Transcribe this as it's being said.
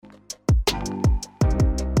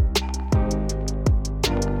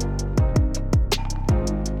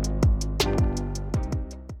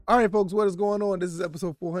All right, folks, what is going on? This is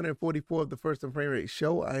episode 444 of the First and Frame Rate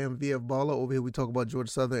Show. I am VF Baller. Over here, we talk about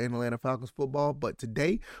Georgia Southern and Atlanta Falcons football. But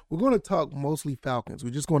today, we're going to talk mostly Falcons. We're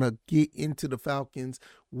just going to get into the Falcons,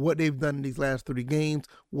 what they've done in these last 3 games,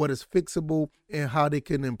 what is fixable, and how they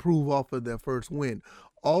can improve off of their first win.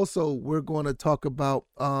 Also, we're going to talk about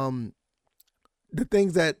the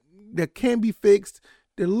things that can be fixed.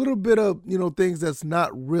 There are a little bit of, things that's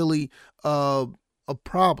not really a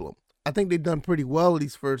problem. I think they've done pretty well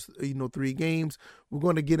these first, 3 games. We're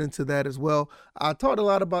going to get into that as well. I talked a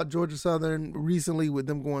lot about Georgia Southern recently with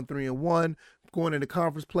them going 3-1, going into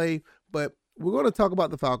conference play, but we're going to talk about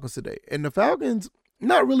the Falcons today. And the Falcons,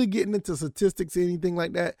 not really getting into statistics or anything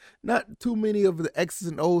like that. Not too many of the X's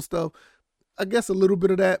and O's stuff. I guess a little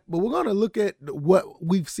bit of that, but we're going to look at what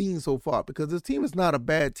we've seen so far because this team is not a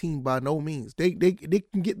bad team by no means. They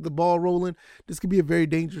can get the ball rolling. This could be a very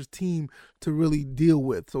dangerous team to really deal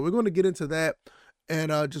with. So we're going to get into that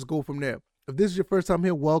and just go from there. If this is your first time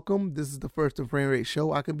here, welcome. This is the First and Frame Rate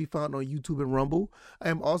Show. I can be found on YouTube and Rumble. I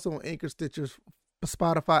am also on Anchor, Stitcher,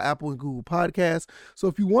 Spotify, Apple, and Google Podcasts. So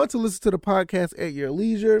if you want to listen to the podcast at your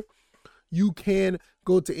leisure, you can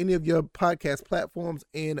go to any of your podcast platforms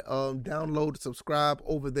and download, subscribe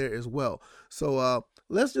over there as well. So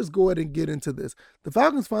let's just go ahead and get into this. The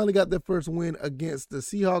Falcons finally got their first win against the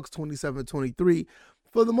Seahawks, 27-23.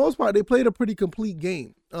 For the most part, they played a pretty complete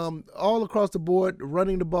game. All across the board,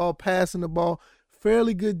 running the ball, passing the ball,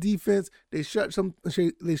 fairly good defense. They shut some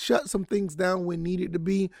things down when needed to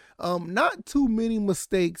be. Not too many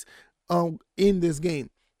mistakes in this game.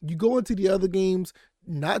 You go into the other games,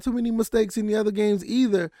 not too many mistakes in the other games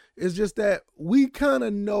either. It's just that we kind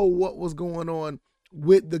of know what was going on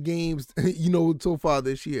with the games, so far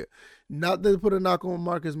this year. Not to put a knock on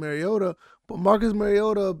Marcus Mariota, but Marcus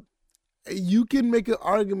Mariota, you can make an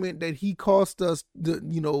argument that he cost us,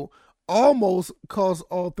 almost cost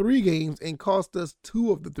all 3 games and cost us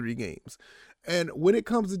 2 of the 3 games. And when it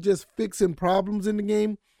comes to just fixing problems in the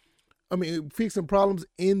game, fixing problems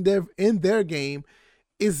in their game,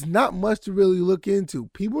 it's not much to really look into.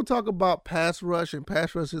 People talk about pass rush, and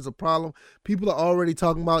pass rush is a problem. People are already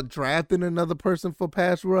talking about drafting another person for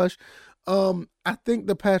pass rush. I think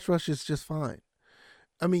the pass rush is just fine.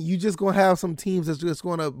 You're just going to have some teams that's just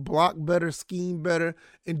going to block better, scheme better,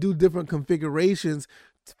 and do different configurations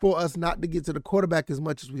for us not to get to the quarterback as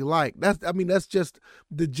much as we like. That's just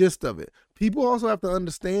the gist of it. People also have to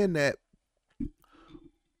understand that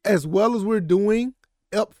as well as we're doing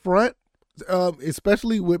up front,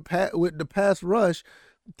 especially with the pass rush,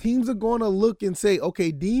 teams are going to look and say,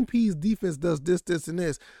 okay, Dean Pease defense does this, this, and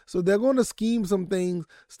this. So they're going to scheme some things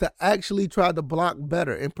to actually try to block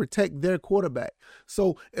better and protect their quarterback.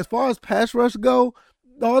 So as far as pass rush go,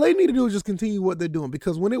 all they need to do is just continue what they're doing,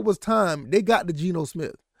 because when it was time, they got the Geno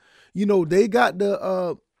Smith. They got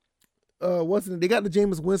the they got the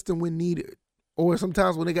Jameis Winston when needed. Or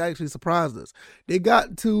sometimes when they actually surprised us. They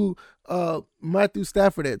got to Matthew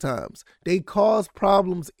Stafford at times. They caused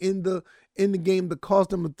problems in the game that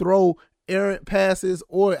caused them to throw errant passes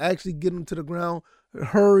or actually get them to the ground,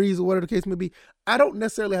 hurries or whatever the case may be. I don't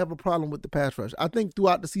necessarily have a problem with the pass rush. I think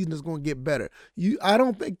throughout the season it's going to get better. I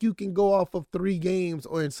don't think you can go off of 3 games,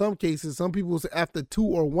 or in some cases, some people say after 2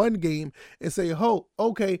 or 1 game and say, oh,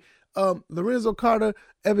 okay, Lorenzo Carter,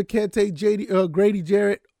 Evan Kente, Grady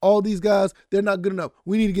Jarrett, all these guys, they're not good enough.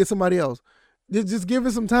 We need to get somebody else. Just give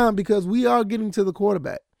it some time, because we are getting to the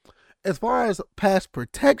quarterback. As far as pass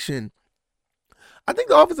protection, I think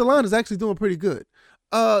the offensive line is actually doing pretty good.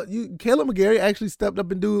 Caleb McGarry actually stepped up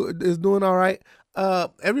and is doing all right.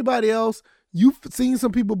 Everybody else, you've seen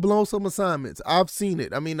some people blow some assignments. I've seen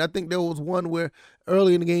it. I think there was one where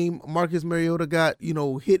early in the game, Marcus Mariota got,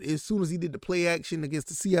 hit as soon as he did the play action against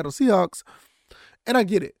the Seattle Seahawks. And I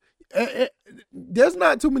get it. There's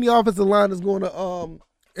not too many offensive line is going to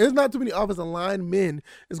there's not too many offensive linemen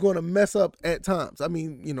is going to mess up at times.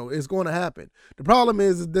 It's going to happen. The problem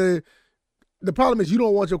is you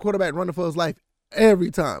don't want your quarterback running for his life every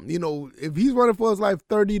time. If he's running for his life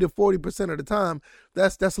 30 to 40% of the time,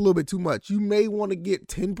 that's a little bit too much. You may want to get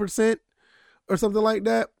 10% or something like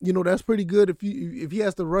that. That's pretty good. If he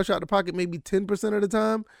has to rush out the pocket maybe 10% of the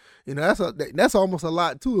time, that's almost a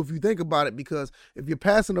lot too if you think about it, because if you're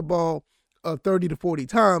passing the ball 30 to 40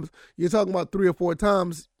 times, you're talking about 3 or 4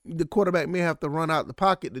 times the quarterback may have to run out the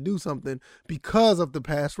pocket to do something because of the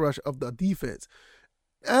pass rush of the defense.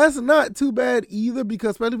 That's not too bad either,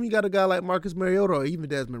 because especially when you got a guy like Marcus Mariota or even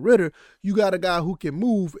Desmond Ridder, you got a guy who can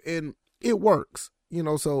move and it works.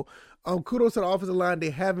 So kudos to the offensive line. They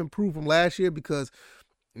have improved from last year, because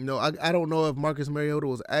I don't know if Marcus Mariota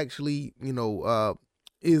was actually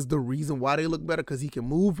is the reason why they look better, because he can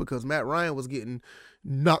move, because Matt Ryan was getting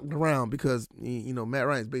knocked around because, Matt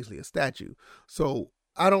Ryan is basically a statue. So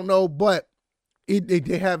I don't know, but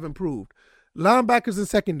they have improved. Linebackers and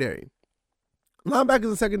secondary.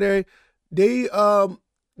 They the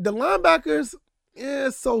linebackers,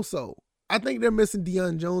 so. I think they're missing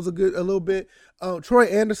Deion Jones a little bit. Troy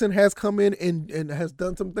Anderson has come in and has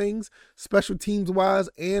done some things special teams wise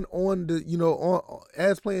and on the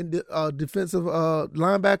as playing defensive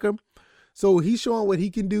linebacker. So he's showing what he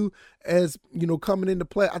can do as coming into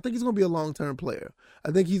play. I think he's going to be a long-term player.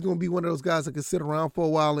 I think he's going to be one of those guys that can sit around for a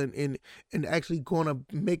while and actually going to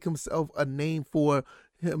make himself a name for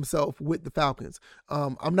himself with the Falcons.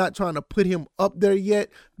 I'm not trying to put him up there yet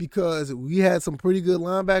because we had some pretty good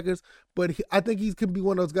linebackers, but I think he could be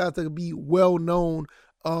one of those guys that could be well known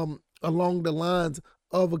along the lines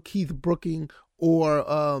of a Keith Brooking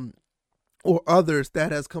or others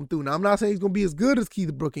that has come through. Now, I'm not saying he's going to be as good as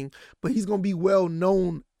Keith Brooking, but he's going to be well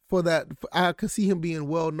known for that. I could see him being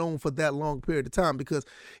well known for that long period of time because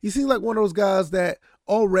he seems like one of those guys that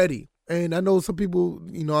already, and I know some people,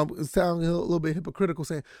 I'm sounding a little bit hypocritical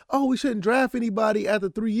saying, oh, we shouldn't draft anybody after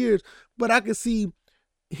 3 years, but I could see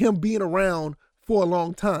him being around for a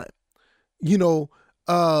long time,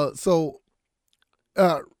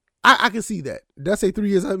 I can see that. That's say 3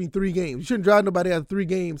 years, 3 games. You shouldn't draft nobody after 3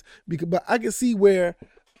 games, but I can see where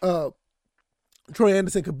Troy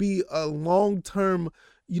Anderson could be a long-term,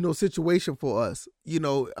 situation for us.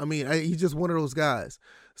 He's just one of those guys.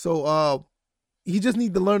 So he just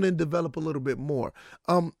needs to learn and develop a little bit more.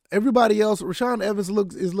 Everybody else, Rashaan Evans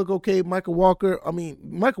look okay. Michael Walker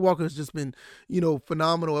has just been,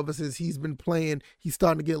 phenomenal ever since he's been playing. He's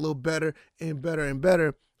starting to get a little better and better and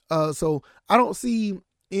better. So I don't see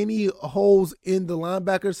any holes in the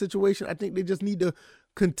linebacker situation. I think they just need to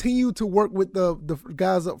continue to work with the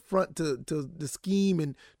guys up front to the scheme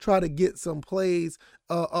and try to get some plays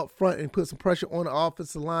up front and put some pressure on the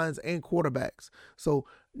offensive lines and quarterbacks. So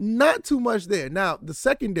not too much there. Now, the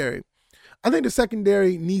secondary, I think the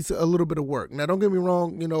secondary needs a little bit of work. Now, don't get me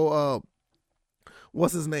wrong,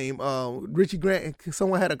 what's his name? Richie Grant,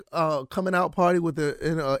 someone had a coming out party with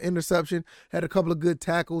an interception, had a couple of good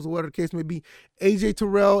tackles, or whatever the case may be. AJ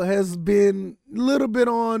Terrell has been a little bit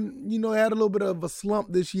on, had a little bit of a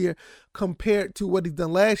slump this year compared to what he's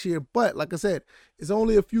done last year. But like I said, it's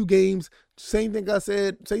only a few games. Same thing I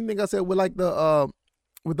said with like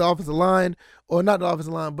with the offensive line, or not the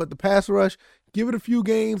offensive line, but the pass rush. Give it a few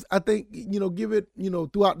games. I think, give it,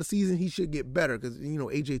 throughout the season, he should get better because,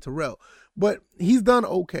 AJ Terrell. But he's done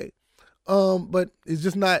okay. But it's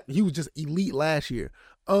just not, he was just elite last year.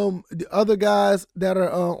 The other guys that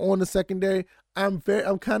are on the secondary, I'm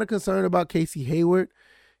kind of concerned about Casey Hayward.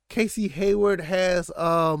 Casey Hayward has,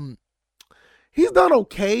 he's done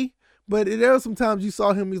okay, but there are some times you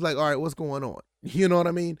saw him, he's like, all right, what's going on? You know what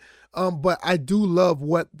I mean? But I do love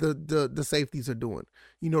what the safeties are doing.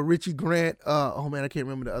 Richie Grant, I can't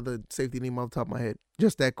remember the other safety name off the top of my head,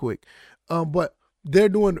 just that quick. But they're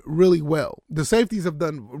doing really well. The safeties have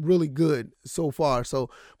done really good so far.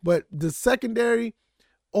 But the secondary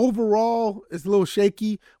overall is a little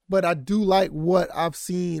shaky, but I do like what I've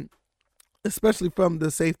seen, especially from the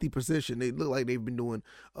safety position. They look like they've been doing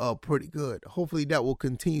pretty good. Hopefully that will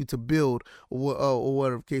continue to build or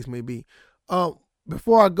whatever the case may be.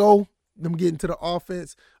 Before I go, let me get into the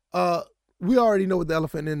offense. We already know what the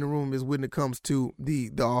elephant in the room is when it comes to the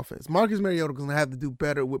offense. Marcus Mariota is going to have to do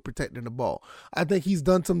better with protecting the ball. I think he's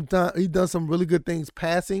done some really good things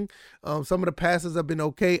passing. Some of the passes have been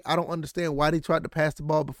okay. I don't understand why they tried to pass the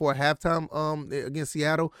ball before halftime against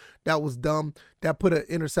Seattle. That was dumb. That put an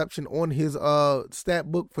interception on his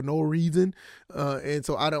stat book for no reason. And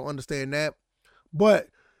so I don't understand that. But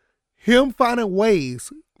him finding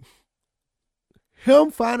ways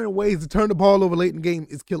to turn the ball over late in the game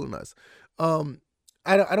is killing us. I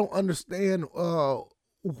don't understand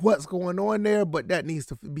what's going on there, but that needs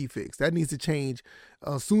to be fixed. That needs to change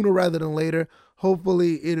sooner rather than later.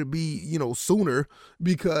 Hopefully it'll be, sooner,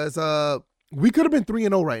 because we could have been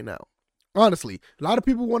 3-0 right now. Honestly, a lot of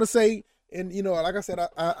people want to say, and like I said,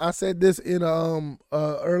 I said this in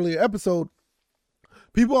earlier episode.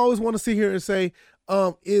 People always want to sit here and say,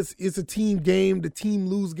 it's a team game, the team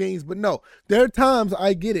lose games. But no, there are times,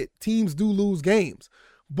 I get it, teams do lose games.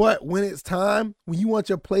 But when it's time, when you want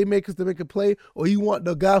your playmakers to make a play, or you want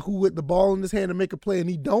the guy who with the ball in his hand to make a play and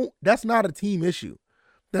he don't, that's not a team issue.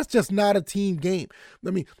 That's just not a team game.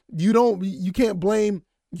 I mean, you can't blame,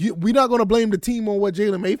 we're not going to blame the team on what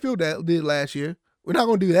Jalen Mayfield did last year. We're not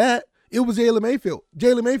going to do that. It was Jalen Mayfield.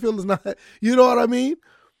 Jalen Mayfield is not, you know what I mean?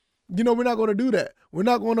 We're not going to do that. We're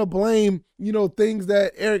not going to blame, things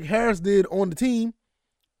that Eric Harris did on the team.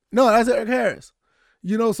 No, that's Eric Harris.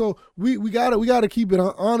 So we gotta keep it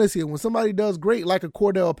honest here. When somebody does great, like a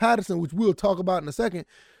Cordell Patterson, which we'll talk about in a second,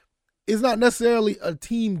 it's not necessarily a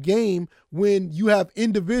team game when you have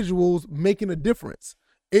individuals making a difference.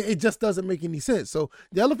 It just doesn't make any sense. So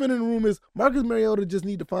the elephant in the room is Marcus Mariota just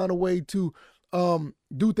need to find a way to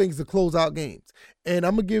do things to close out games. And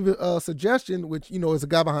I'm gonna give a suggestion, which is a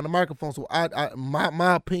guy behind the microphone. So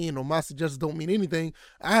my opinion or my suggestions don't mean anything.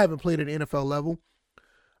 I haven't played at the NFL level.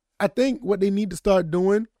 I think what they need to start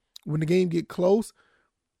doing when the game get close,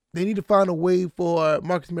 they need to find a way for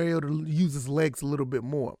Marcus Mariota to use his legs a little bit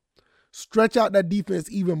more. Stretch out that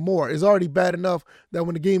defense even more. It's already bad enough that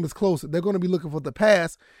when the game is close, they're going to be looking for the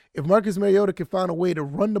pass. If Marcus Mariota can find a way to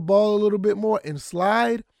run the ball a little bit more and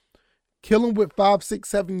slide, kill him with 5, 6,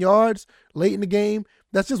 7 yards late in the game,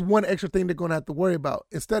 that's just one extra thing they're going to have to worry about.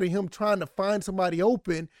 Instead of him trying to find somebody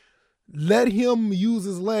open, let him use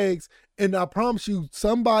his legs, and I promise you,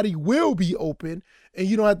 somebody will be open, and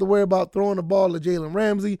you don't have to worry about throwing the ball to Jalen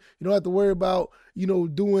Ramsey. You don't have to worry about,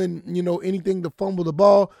 doing, anything to fumble the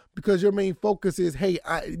ball, because your main focus is, hey,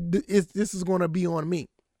 this is going to be on me.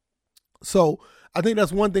 So I think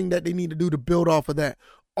that's one thing that they need to do to build off of that.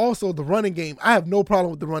 Also, the running game. I have no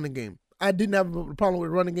problem with the running game. I didn't have a problem with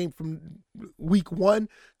the running game from week 1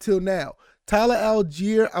 till now. Tyler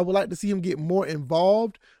Algier, I would like to see him get more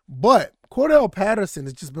involved, but Cordell Patterson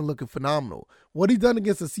has just been looking phenomenal. What he's done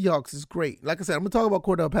against the Seahawks is great. Like I said, I'm going to talk about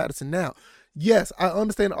Cordell Patterson now. Yes, I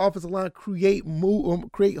understand the offensive line create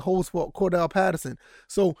holes for Cordell Patterson.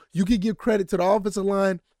 So you can give credit to the offensive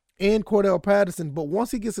line and Cordell Patterson, but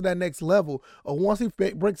once he gets to that next level, or once he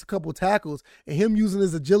breaks a couple tackles, and him using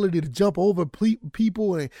his agility to jump over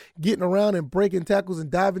people and getting around and breaking tackles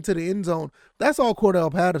and diving to the end zone, that's all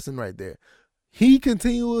Cordell Patterson right there. He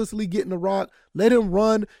continuously getting the rock. Let him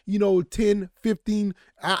run, 10, 15,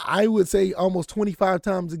 I would say almost 25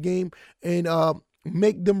 times a game, and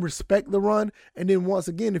make them respect the run. And then once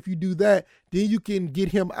again, if you do that, then you can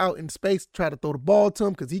get him out in space, try to throw the ball to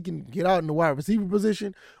him, because he can get out in the wide receiver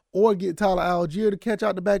position, or get Tyler Algier to catch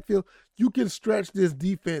out the backfield. You can stretch this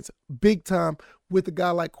defense big time with a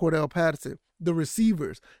guy like Cordell Patterson. The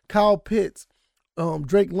receivers, Kyle Pitts,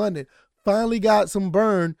 Drake London, finally got some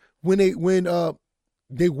burn when they weren't,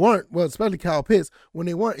 well, especially Kyle Pitts, when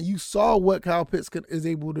they weren't. And you saw what Kyle Pitts is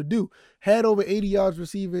able to do. Had over 80 yards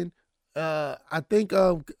receiving. I think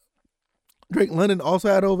Drake London also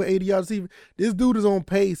had over 80 yards receiving. This dude is on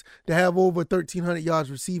pace to have over 1,300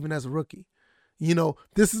 yards receiving as a rookie.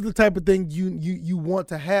 This is the type of thing you want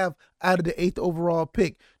to have out of the 8th overall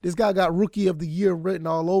pick. This guy got Rookie of the Year written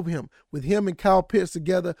all over him. With him and Kyle Pitts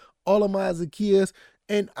together, Olamide Zaccheaus,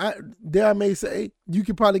 and I may say, you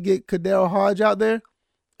could probably get Kadar Hodge out there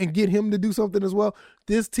and get him to do something as well.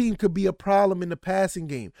 This team could be a problem in the passing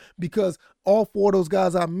game, because all 4 of those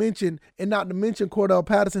guys I mentioned, and not to mention Cordell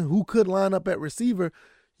Patterson, who could line up at receiver,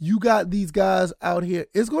 you got these guys out here.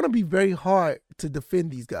 It's going to be very hard to defend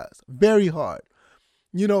these guys. Very hard.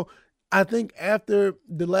 I think after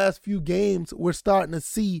the last few games, we're starting to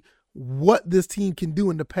see what this team can do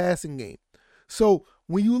in the passing game. So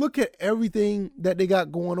when you look at everything that they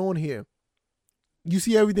got going on here, you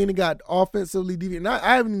see everything they got offensively. And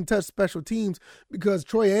I haven't even touched special teams, because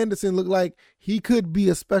Troy Anderson looked like he could be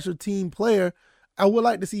a special team player. I would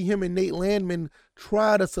like to see him and Nate Landman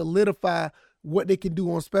try to solidify what they can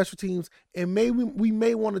do on special teams. And maybe we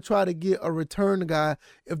may want to try to get a return guy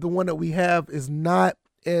if the one that we have is not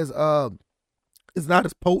as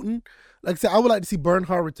potent. Like I said, I would like to see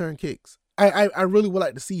Bernhard return kicks. I really would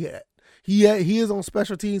like to see that. He is on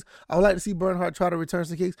special teams. I would like to see Bernhard try to return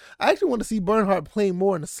some kicks. I actually want to see Bernhard play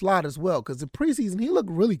more in the slot as well, because in preseason he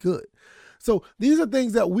looked really good. So these are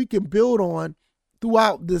things that we can build on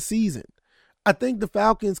throughout the season. I think the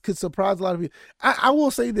Falcons could surprise a lot of you. I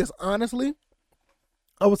will say this honestly.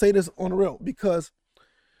 I will say this on the real, because,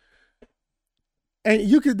 and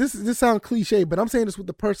this sounds cliche, but I'm saying this with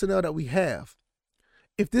the personnel that we have.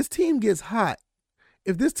 If this team gets hot,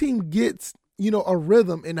 if this team gets, a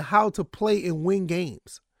rhythm in how to play and win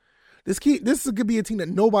games, this could be a team that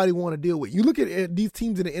nobody want to deal with. You look at these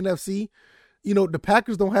teams in the NFC, the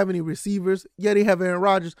Packers don't have any receivers. Yeah, they have Aaron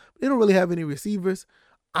Rodgers, but they don't really have any receivers.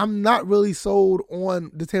 I'm not really sold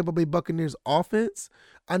on the Tampa Bay Buccaneers offense.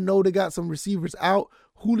 I know they got some receivers out.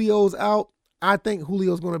 Julio's out. I think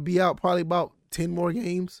Julio's going to be out probably about 10 more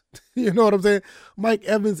games. You know what I'm saying? Mike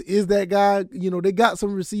Evans is that guy. They got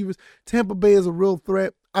some receivers. Tampa Bay is a real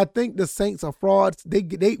threat. I think the Saints are frauds.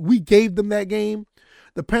 We gave them that game.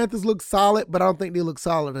 The Panthers look solid, but I don't think they look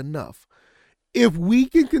solid enough. If we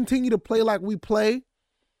can continue to play like we play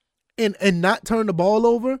and not turn the ball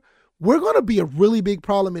over, we're going to be a really big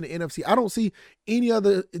problem in the NFC. I don't see any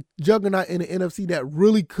other juggernaut in the NFC that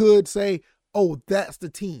really could say, oh, that's the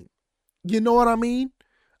team. You know what I mean?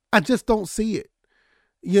 I just don't see it.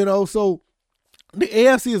 So the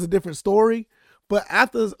AFC is a different story. But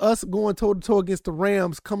after us going toe-to-toe against the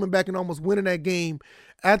Rams, coming back and almost winning that game,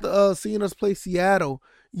 after seeing us play Seattle,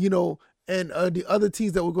 and the other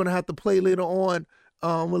teams that we're going to have to play later on,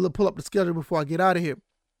 we'll pull up the schedule before I get out of here.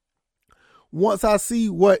 Once I see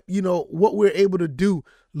what we're able to do,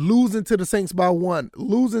 losing to the Saints by 1,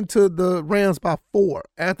 losing to the Rams by 4,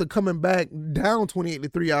 after coming back down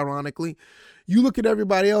 28-3, ironically. You look at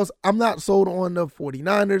everybody else, I'm not sold on the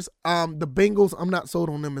 49ers. The Bengals, I'm not sold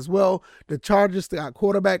on them as well. The Chargers, they got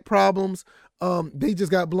quarterback problems. They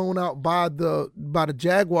just got blown out by the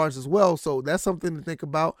Jaguars as well, so that's something to think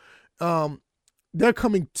about. They're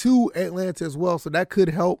coming to Atlanta as well, so that could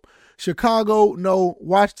help. Chicago, no.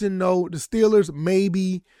 Washington, no. The Steelers,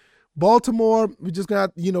 maybe. Baltimore, we just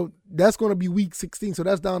got, that's going to be week 16, so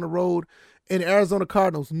that's down the road. And Arizona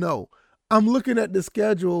Cardinals, no. I'm looking at the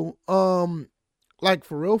schedule, like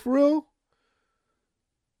for real,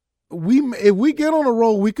 if we get on a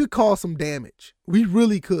roll, we could cause some damage. We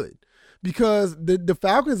really could. Because the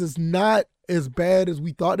Falcons is not as bad as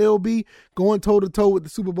we thought they'll be, going toe-to-toe with the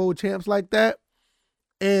Super Bowl champs like that.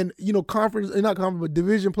 And,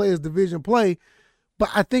 division play is division play. But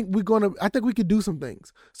I think we could do some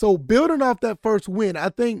things. So building off that first win, I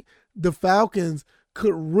think the Falcons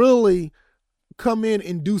could really come in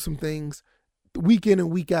and do some things week in and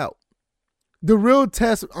week out. The real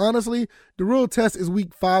test, honestly, is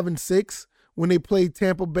week 5 and 6 when they play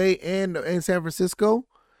Tampa Bay and San Francisco.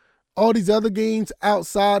 All these other games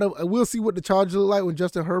outside of, we'll see what the Chargers look like when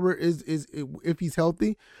Justin Herbert is if he's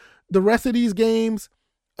healthy. The rest of these games,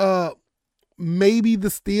 maybe the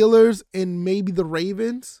Steelers and maybe the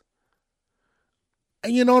Ravens.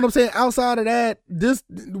 And you know what I'm saying? Outside of that,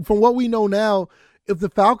 from what we know now, if the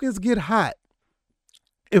Falcons get hot,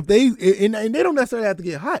 and they don't necessarily have to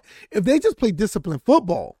get hot, if they just play disciplined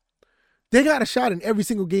football, they got a shot in every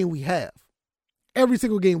single game we have. Every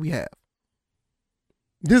single game we have.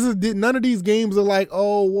 None of these games are like,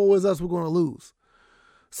 oh, woe is us, we're going to lose.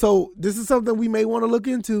 So this is something we may want to look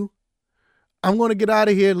into. I'm going to get out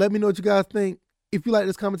of here. Let me know what you guys think. If you like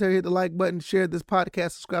this commentary, hit the like button, share this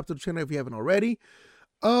podcast, subscribe to the channel if you haven't already.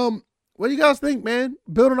 What do you guys think, man?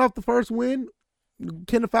 Building off the first win,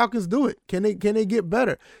 can the Falcons do it? Can they get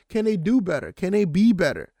better? Can they do better? Can they be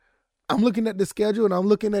better? I'm looking at the schedule and I'm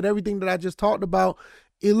looking at everything that I just talked about.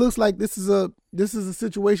 It looks like this is a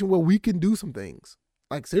situation where we can do some things.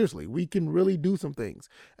 Like, seriously, we can really do some things.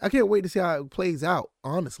 I can't wait to see how it plays out,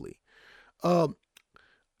 honestly.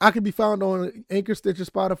 I can be found on Anchor, Stitcher,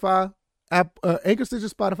 Spotify, Apple,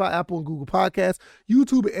 and Google Podcasts,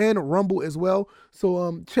 YouTube, and Rumble as well.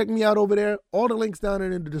 So check me out over there. All the links down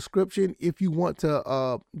in the description if you want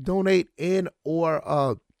to donate and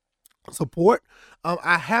or support.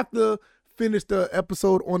 I have to finish the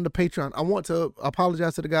episode on the Patreon. I want to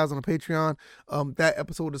apologize to the guys on the Patreon. That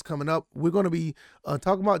episode is coming up. We're going to be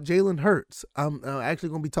talking about Jalen Hurts. I'm actually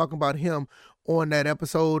going to be talking about him on that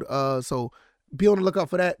episode. So be on the lookout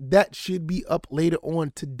for that. That should be up later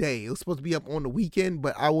on today. It was supposed to be up on the weekend,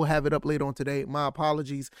 but I will have it up later on today. My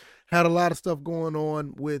apologies. Had a lot of stuff going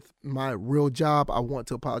on with my real job. I want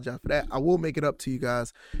to apologize for that. I will make it up to you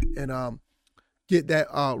guys and get that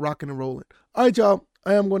rocking and rolling. All right, y'all.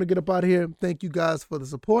 I am going to get up out of here. Thank you guys for the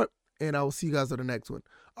support, and I will see you guys on the next one.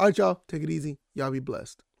 All right, y'all. Take it easy. Y'all be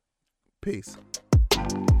blessed. Peace.